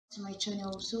To my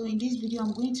channel. So in this video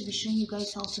I'm going to be showing you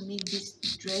guys how to make this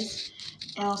dress.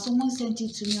 Someone sent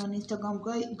it to me on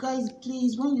Instagram. Guys,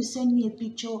 please, when you send me a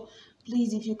picture,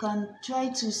 please, if you can try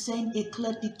to send a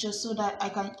clear picture so that I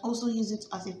can also use it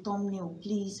as a thumbnail,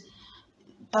 please.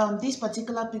 This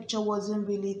particular picture wasn't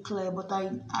really clear, but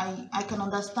I can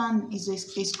understand it's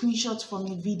a screenshot from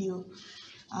a video.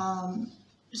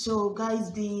 So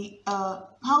guys, the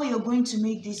how you're going to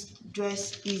make this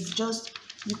dress is just,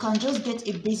 you can just get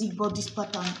a basic bodice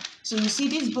pattern. So you see,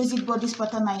 this basic bodice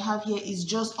pattern I have here is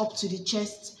just up to the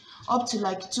chest, up to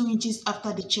like 2 inches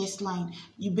after the chest line.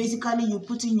 You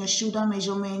put in your shoulder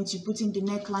measurements, you put in the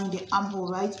neckline, the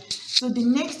armhole, right? So the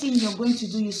next thing you're going to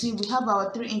do, you see we have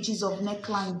our 3 inches of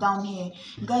neckline down here.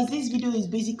 Guys, this video is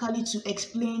basically to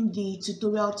explain the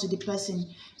tutorial to the person,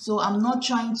 so I'm not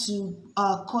trying to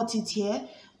cut it here,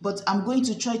 but I'm going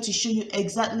to try to show you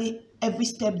exactly every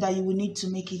step that you will need to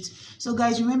make it. So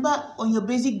guys, remember, on your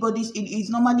basic bodice, it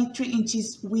is normally 3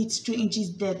 inches width, 3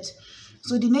 inches depth.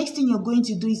 So the next thing you're going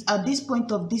to do is, at this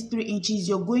point of these 3 inches,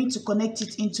 you're going to connect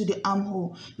it into the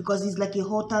armhole, because it's like a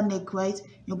halter neck, right?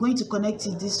 You're going to connect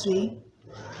it this way,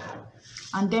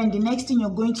 and then the next thing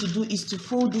you're going to do is to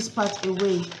fold this part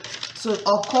away, so,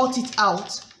 or cut it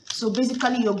out. So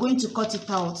basically you're going to cut it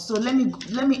out. So let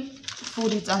me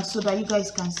fold it, and so that you guys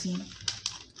can see.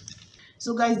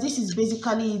 So guys, this is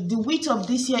basically the width of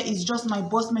this here is just my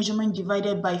bust measurement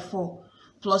divided by 4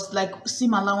 plus like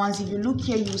seam allowance. If you look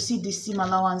here, you will see the seam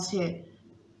allowance here.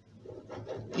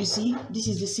 You see, this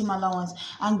is the seam allowance.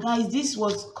 And guys, this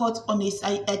was cut on a,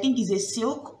 I think it's a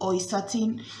silk or a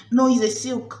satin. No, it's a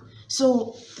silk.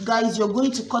 So guys, you're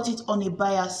going to cut it on a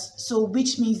bias, so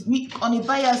which means on a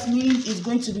bias means it's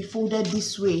going to be folded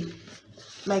this way,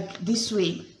 like this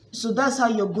way. So that's how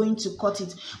you're going to cut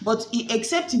it. But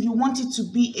except if you want it to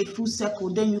be a full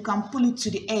circle, then you can pull it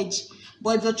to the edge.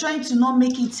 But if you're trying to not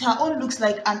make it, her own looks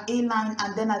like an A line,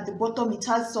 and then at the bottom it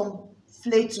has some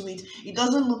flare to it. It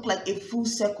doesn't look like a full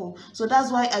circle. So that's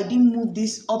why I didn't move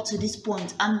this up to this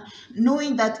point. And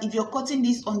knowing that if you're cutting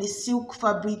this on the silk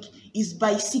fabric is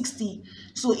by 60,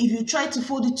 so if you try to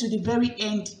fold it to the very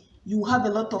end, you have a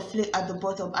lot of flare at the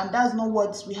bottom, and that's not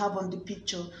what we have on the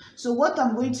picture. So what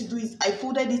I'm going to do is, I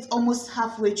folded it almost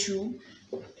halfway through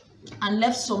and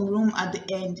left some room at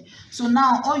the end. So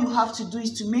now all you have to do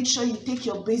is to make sure you take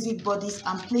your basic bodice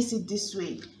and place it this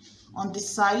way on the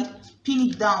side, pin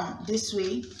it down this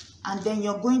way, and then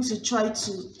you're going to try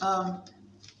to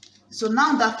so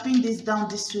now that I've pinned this down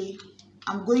this way,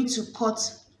 I'm going to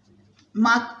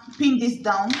pin this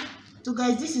down. So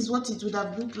guys, this is what it would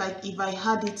have looked like if I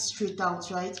had it straight out,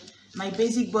 right? My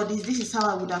basic bodice, this is how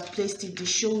I would have placed it. The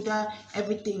shoulder,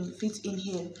 everything fits in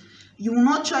here. You will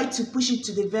not try to push it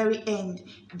to the very end,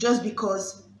 just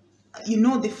because you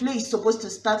know the flare is supposed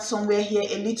to start somewhere here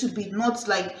a little bit, not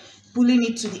like pulling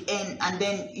it to the end, and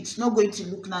then it's not going to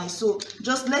look nice. So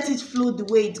just let it flow the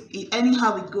way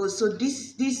anyhow it goes. So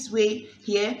this way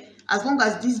here, as long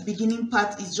as this beginning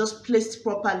part is just placed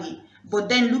properly. But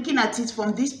then looking at it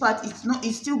from this part,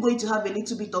 it's still going to have a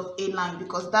little bit of a line,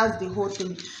 because that's the whole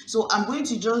thing. So I'm going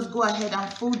to just go ahead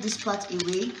and fold this part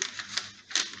away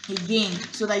again,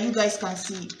 so that you guys can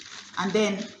see. And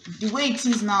then the way it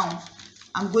is now,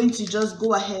 I'm going to just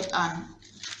go ahead and,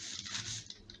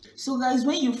 so guys,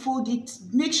 when you fold it,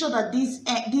 make sure that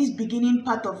this beginning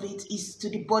part of it is to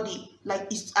the body, like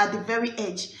it's at the very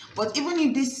edge. But even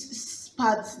if this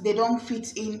parts, they don't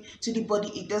fit in to the body,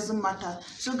 it doesn't matter.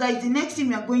 So guys, the next thing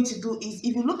we are going to do is,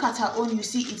 if you look at her own, you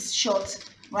see it's short,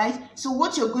 right? So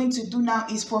what you're going to do now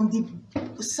is, from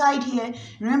the side here,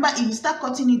 remember, if you start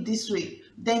cutting it this way,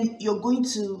 then you're going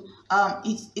to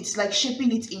it's like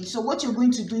shaping it in. So what you're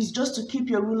going to do is just to keep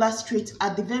your ruler straight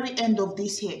at the very end of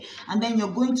this here, and then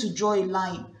you're going to draw a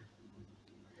line.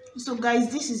 So guys,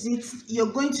 this is it.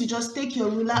 You're going to just take your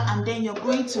ruler, and then you're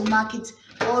going to mark it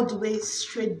all the way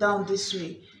straight down this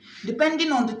way.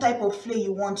 Depending on the type of flare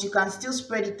you want, you can still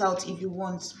spread it out if you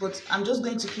want, but I'm just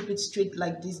going to keep it straight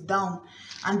like this down.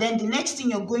 And then the next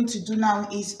thing you're going to do now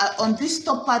is, on this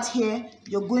top part here,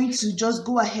 you're going to just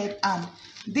go ahead and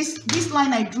this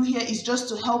line I drew here is just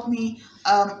to help me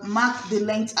mark the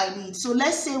length I need. So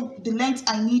let's say the length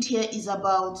I need here is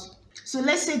about,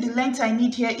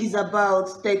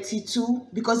 32,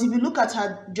 because if you look at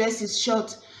her dress, is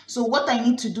short. So what I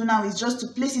need to do now is just to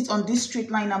place it on this straight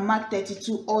line and mark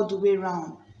 32 all the way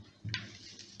around.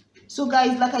 So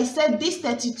guys, like I said, this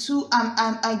 32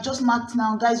 I just marked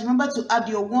now. Guys, remember to add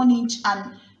your 1 inch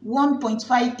and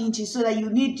 1.5 inches, so that you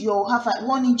need your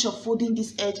 1 inch of folding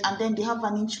this edge, and then the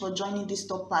 1/2 inch for joining this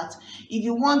top part. If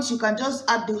you want, you can just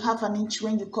add the 1/2 inch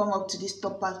when you come up to this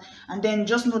top part, and then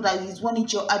just know that it's 1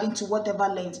 inch you're adding to whatever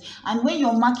length. And when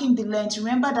you're marking the length,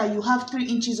 remember that you have 3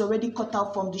 inches already cut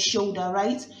out from the shoulder,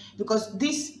 right? Because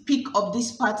this peak of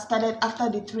this part started after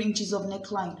the 3 inches of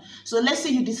neckline. So let's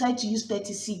say you decide to use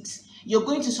 36. You're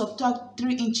going to subtract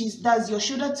 3 inches. That's your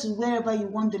shoulder to wherever you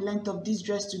want the length of this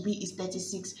dress to be is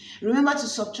 36. Remember to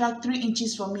subtract 3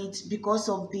 inches from it because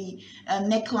of the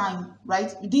neckline,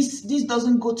 right? This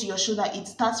doesn't go to your shoulder, it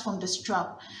starts from the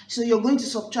strap. So you're going to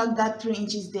subtract that 3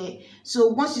 inches there. So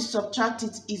once you subtract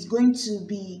it, it's going to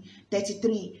be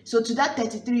 33. So to that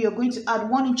 33, you're going to add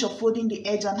 1 inch of folding the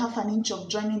edge and 1/2 inch of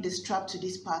joining the strap to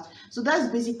this part. So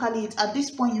that's basically it. At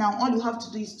this point now, all you have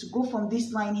to do is to go from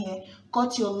this line here,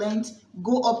 cut your length,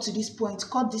 go up to this point,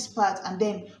 cut this part, and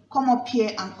then come up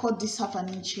here and cut this 1/2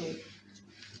 inch here.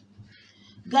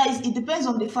 Guys, it depends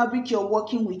on the fabric you're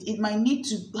working with. It might need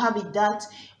to have a dart,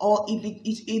 or if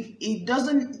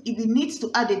it needs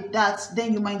to add a dart,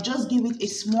 then you might just give it a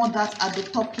small dart at the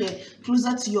top here,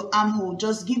 closer to your armhole.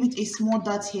 Just give it a small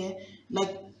dart here,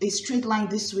 like a straight line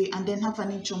this way, and then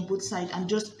 1/2 inch on both sides, and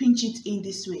just pinch it in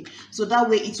this way, so that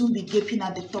way it won't be gaping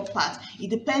at the top part. It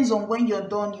depends on when you're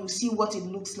done, you'll see what it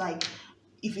looks like,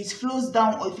 if it flows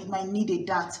down or if it might need a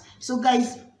dart. So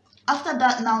guys, after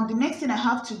that, now the next thing I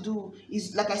have to do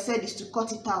is, like I said, is to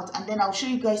cut it out, and then I'll show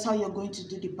you guys how you're going to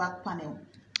do the back panel.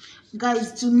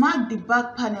 Guys, to mark the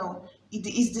back panel, it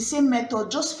is the same method.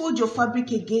 Just fold your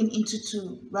fabric again into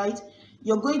 2, right?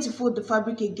 You're going to fold the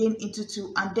fabric again into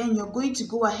 2, and then you're going to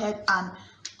go ahead and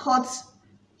cut.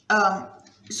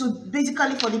 So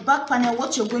basically for the back panel,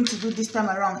 what you're going to do this time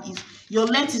around is your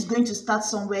length is going to start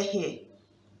somewhere here,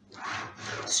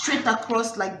 straight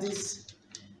across like this.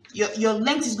 Your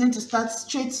length is going to start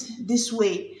straight this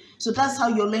way. So that's how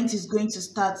your length is going to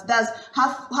start. That's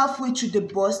halfway through the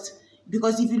bust,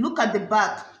 because if you look at the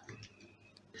back,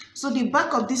 so the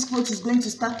back of this cloth is going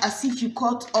to start as if you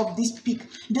cut off this peak.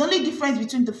 The only difference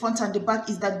between the front and the back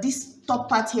is that this top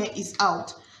part here is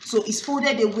out, so it's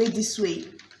folded away this way.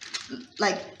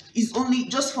 Like, is only,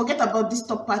 just forget about this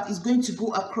top part, is going to go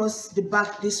across the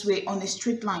back this way on a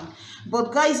straight line.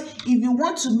 But guys, if you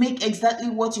want to make exactly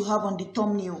what you have on the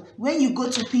thumbnail, when you go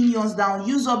to pinions down,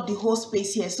 use up the whole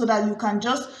space here, so that you can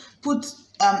just put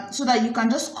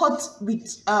cut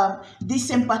with this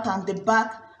same pattern the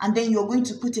back, and then you're going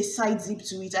to put a side zip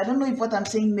to it. I don't know if what I'm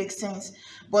saying makes sense,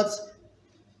 but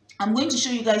I'm going to show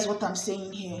you guys what I'm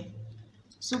saying here.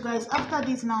 So guys, after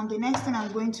this now, the next thing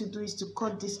I'm going to do is to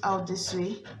cut this out this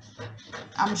way.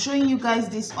 I'm showing you guys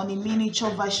this on a miniature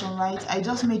version, right? I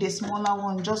just made a smaller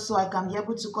one just so I can be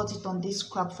able to cut it on this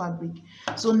scrap fabric.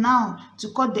 So now, to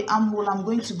cut the armhole, I'm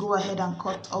going to go ahead and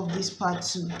cut off this part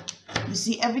too. You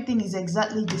see, everything is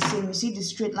exactly the same. You see the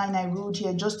straight line I ruled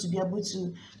here just to be able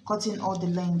to cut in all the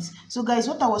lengths. So guys,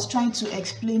 what I was trying to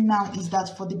explain now is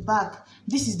that for the back,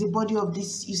 this is the body of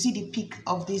this. You see the peak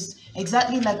of this,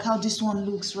 exactly like how this one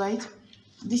looks, right?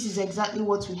 This is exactly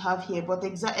what we have here, but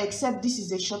except this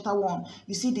is a shorter one.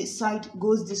 You see the side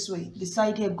goes this way, the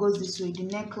side here goes this way, the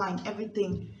neckline,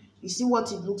 everything. You see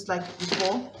what it looks like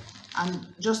before, and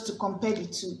just to compare the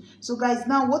two. So guys,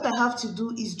 now what I have to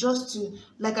do is just to,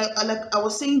 like I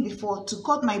was saying before, to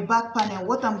cut my back panel,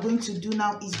 what I'm going to do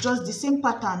now is just the same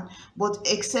pattern, but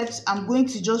except I'm going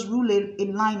to just rule a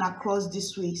line across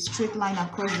this way, straight line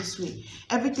across this way.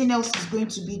 Everything else is going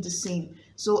to be the same.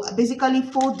 So basically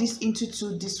fold this into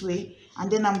 2 this way,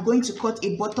 and then I'm going to cut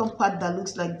a bottom part that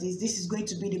looks like this. This is going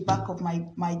to be the back of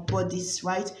my bodice,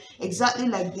 right? Exactly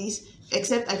like this,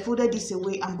 except I folded this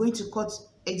away. I'm going to cut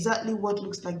exactly what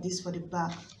looks like this for the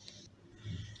back.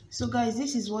 So guys,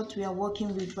 this is what we are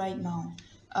working with right now.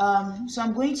 So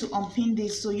I'm going to unpin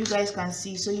this so you guys can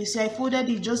see. So you see I folded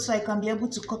it just so I can be able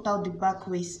to cut out the back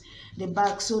waist, the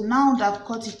back. So now that I've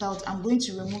cut it out, I'm going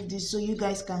to remove this so you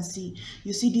guys can see.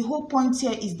 You see, the whole point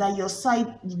here is that your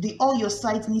side, all your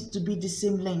sides needs to be the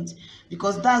same length,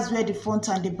 because that's where the front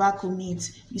and the back will meet.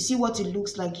 You see what it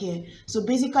looks like here. So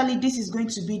basically this is going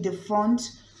to be the front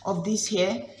of this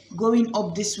here going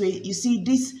up this way. You see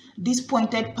this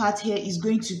pointed part here is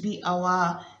going to be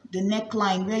the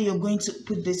neckline where you're going to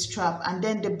put the strap, and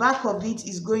then the back of it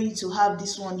is going to have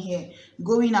this one here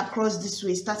going across this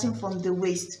way, starting from the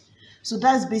waist. So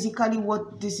that's basically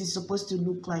what this is supposed to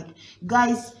look like.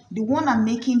 Guys, the one I'm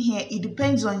making here, it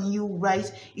depends on you, right?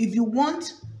 If you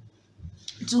want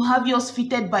to have yours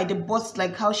fitted by the bust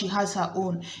like how she has her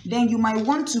own, then you might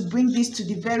want to bring this to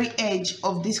the very edge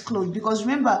of this cloth, because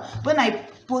remember, when I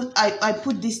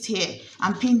put this here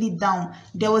and pinned it down,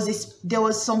 there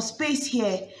was some space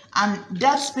here, and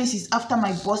that space is after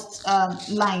my bust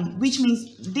line, which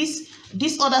means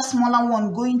this other smaller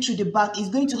one going through the back is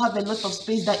going to have a lot of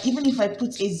space, that even if I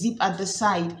put a zip at the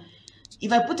side,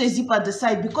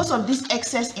 because of this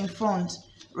excess in front,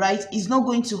 right, it's not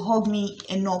going to hug me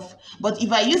enough. But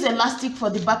if I use elastic for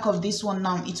the back of this one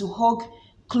now, it will hug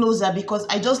closer, because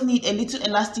I just need a little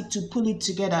elastic to pull it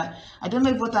together. I don't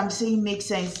know if what I'm saying makes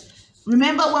sense.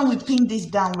 Remember when we pinned this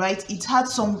down, right, it had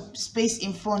some space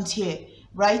in front here,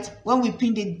 right, when we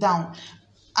pinned it down.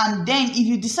 And then if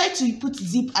you decide to put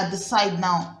zip at the side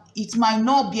now, it might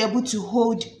not be able to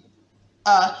hold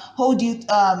it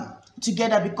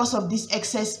together because of this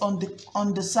excess on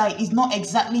the side. It's not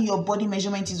exactly your body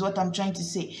measurement, is what I'm trying to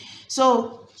say.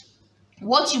 So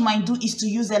what you might do is to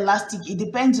use elastic. It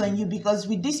depends on you, because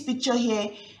with this picture here,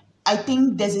 I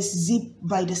think there's a zip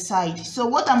by the side. So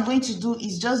what I'm going to do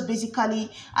is just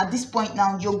basically at this point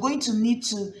now, you're going to need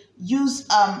to use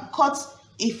cut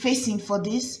a facing for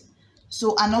this,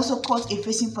 so, and also cut a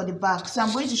facing for the back. So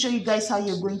I'm going to show you guys how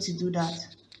you're going to do that.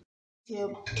 Here,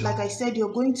 like I said,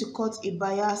 you're going to cut a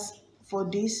bias for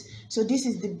this. So this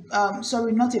is the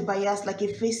sorry, not a bias, like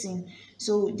a facing.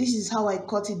 So this is how I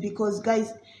cut it, because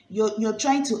guys, you're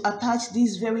trying to attach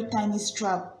this very tiny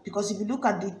strap, because if you look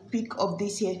at the peak of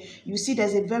this here, you see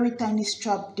there's a very tiny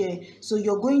strap there. So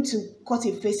you're going to cut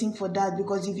a facing for that,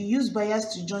 because if you use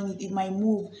bias to join it, it might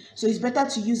move. So it's better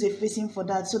to use a facing for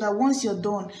that, so that once you're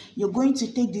done, you're going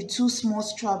to take the two small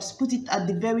straps, put it at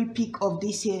the very peak of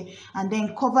this here, and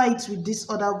then cover it with this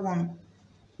other one,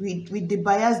 with the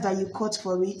bias that you cut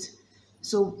for it.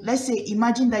 So let's say,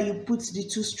 imagine that you put the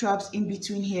two straps in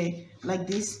between here like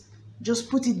this.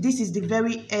 Just put it, this is the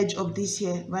very edge of this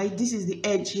here, right? This is the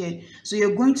edge here. So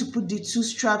you're going to put the two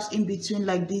straps in between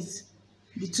like this,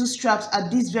 the two straps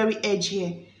at this very edge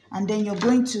here, and then you're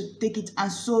going to take it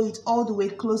and sew it all the way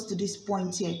close to this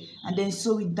point here, and then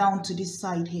sew it down to this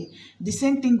side here. The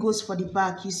same thing goes for the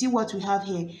back. You see what we have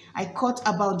here? I cut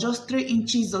about just 3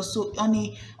 inches or so. On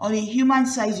a human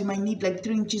size, you might need like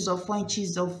 3 inches or 4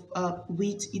 inches of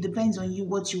width. It depends on you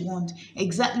what you want,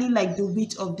 exactly like the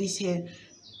width of this here.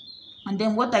 And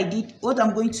then what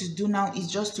I'm going to do now is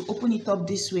just to open it up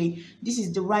this way. This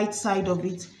is the right side of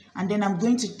it, and then I'm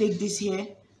going to take this here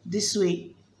this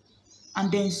way,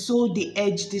 and then sew the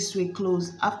edge this way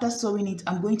close. After sewing it,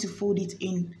 I'm going to fold it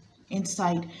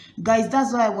inside. Guys,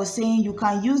 that's why I was saying you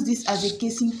can use this as a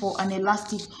casing for an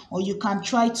elastic, or you can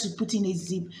try to put in a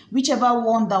zip. Whichever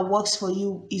one that works for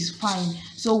you is fine.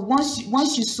 So once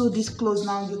you sew this close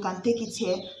now, you can take it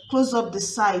here, close up the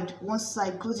side, one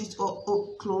side, close it up,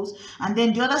 close, and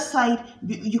then the other side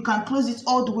you can close it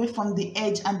all the way from the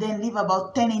edge, and then leave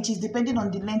about 10 inches depending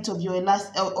on the length of your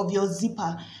of your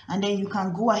zipper, and then you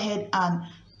can go ahead and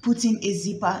put in a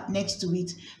zipper next to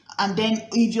it. And then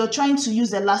if you're trying to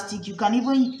use elastic, you can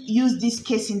even use this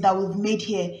casing that we've made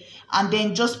here, and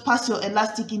then just pass your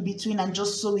elastic in between and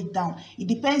just sew it down. It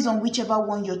depends on whichever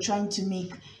one you're trying to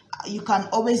make. You can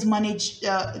always manage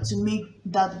to make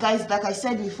that. Guys, like I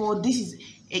said before, this is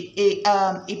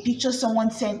a picture someone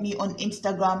sent me on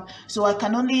Instagram, so I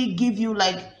can only give you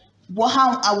like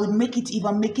how I would make it if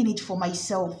I'm making it for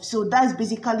myself. So that's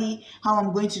basically how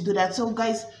I'm going to do that. So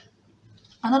guys,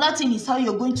 another thing is how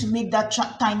you're going to make that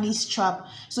tiny strap.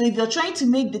 So if you're trying to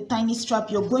make the tiny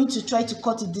strap, you're going to try to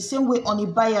cut it the same way on a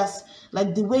bias,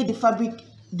 like the way the fabric,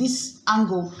 this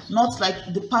angle, not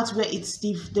like the part where it's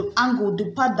stiff, the angle,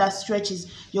 the part that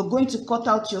stretches. You're going to cut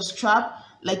out your strap,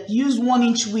 like use 1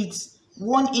 inch width.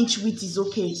 1 inch width is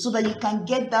okay, so that you can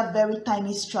get that very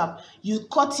tiny strap. You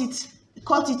cut it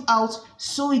out,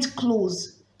 sew it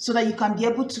close, so that you can be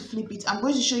able to flip it. I'm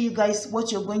going to show you guys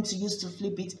what you're going to use to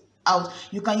flip it out.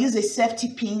 You can use a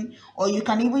safety pin, or you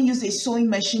can even use a sewing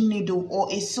machine needle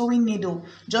or a sewing needle.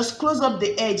 Just close up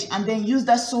the edge and then use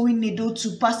that sewing needle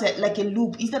to pass it like a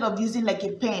loop instead of using like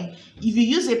a pen. If you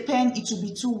use a pen, it will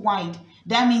be too wide.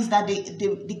 That means that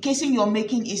the casing you're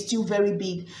making is still very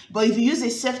big. But if you use a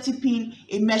safety pin,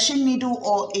 a machine needle,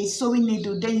 or a sewing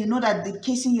needle, then you know that the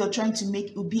casing you're trying to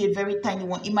make will be a very tiny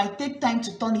one. It might take time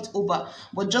to turn it over,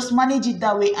 but just manage it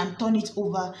that way and turn it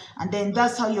over, and then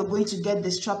that's how you're going to get the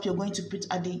strap you're going to put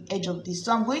at the edge of this.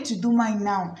 So I'm going to do mine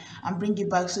now and bring it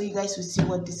back so you guys will see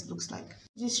what this looks like.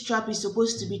 This strap is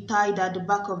supposed to be tied at the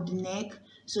back of the neck,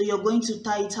 so you're going to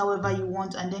tie it however you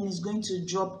want, and then it's going to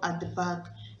drop at the back.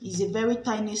 It's a very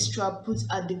tiny strap put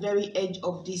at the very edge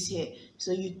of this here.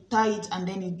 So you tie it and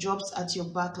then it drops at your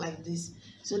back like this.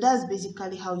 So that's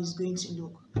basically how it's going to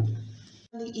look.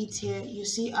 It here, you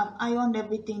see I've ironed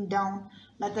everything down.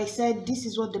 Like I said, this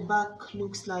is what the back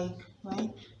looks like. right?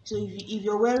 So if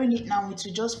you're wearing it now, it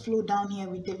will just flow down here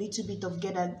with a little bit of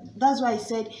gather. That's why I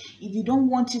said if you don't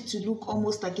want it to look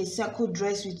almost like a circle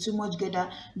dress with too much gather,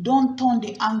 don't turn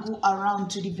the angle around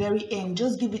to the very end.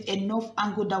 Just give it enough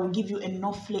angle that will give you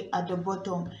enough flare at the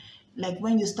bottom. Like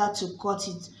when you start to cut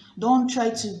it, don't try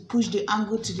to push the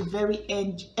angle to the very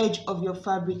edge of your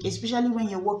fabric, especially when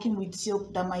you're working with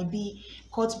silk that might be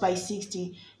cut by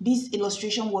 60. This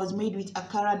illustration was made with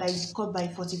akara that is cut by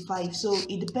 45, so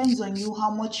it depends on you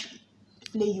how much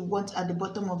flare you want at the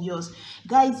bottom of yours.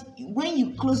 Guys, when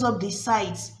you close up the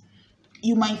sides,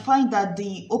 you might find that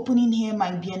the opening here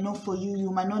might be enough for you.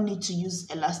 You might not need to use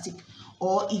elastic,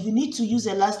 or if you need to use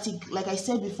elastic, like I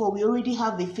said before, we already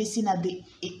have a facing at the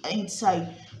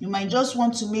inside. You might just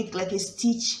want to make like a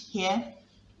stitch here,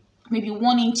 maybe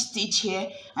 1-inch stitch here,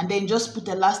 and then just put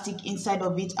elastic inside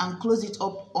of it and close it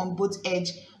up on both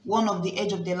edge. One of the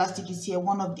edge of the elastic is here,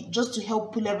 one of the, just to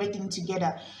help pull everything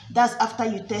together. That's after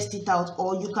you test it out.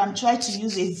 Or you can try to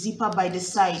use a zipper by the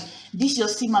side. This your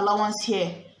seam allowance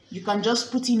here, you can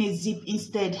just put in a zip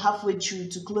instead halfway through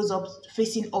to close up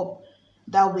facing up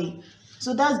that way.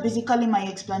 So that's basically my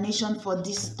explanation for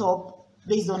this top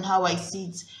based on how I see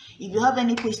it. If you have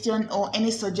any question or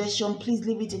any suggestion, please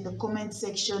leave it in the comment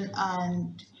section,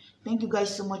 and thank you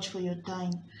guys so much for your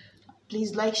time.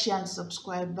 Please like, share and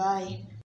subscribe. Bye.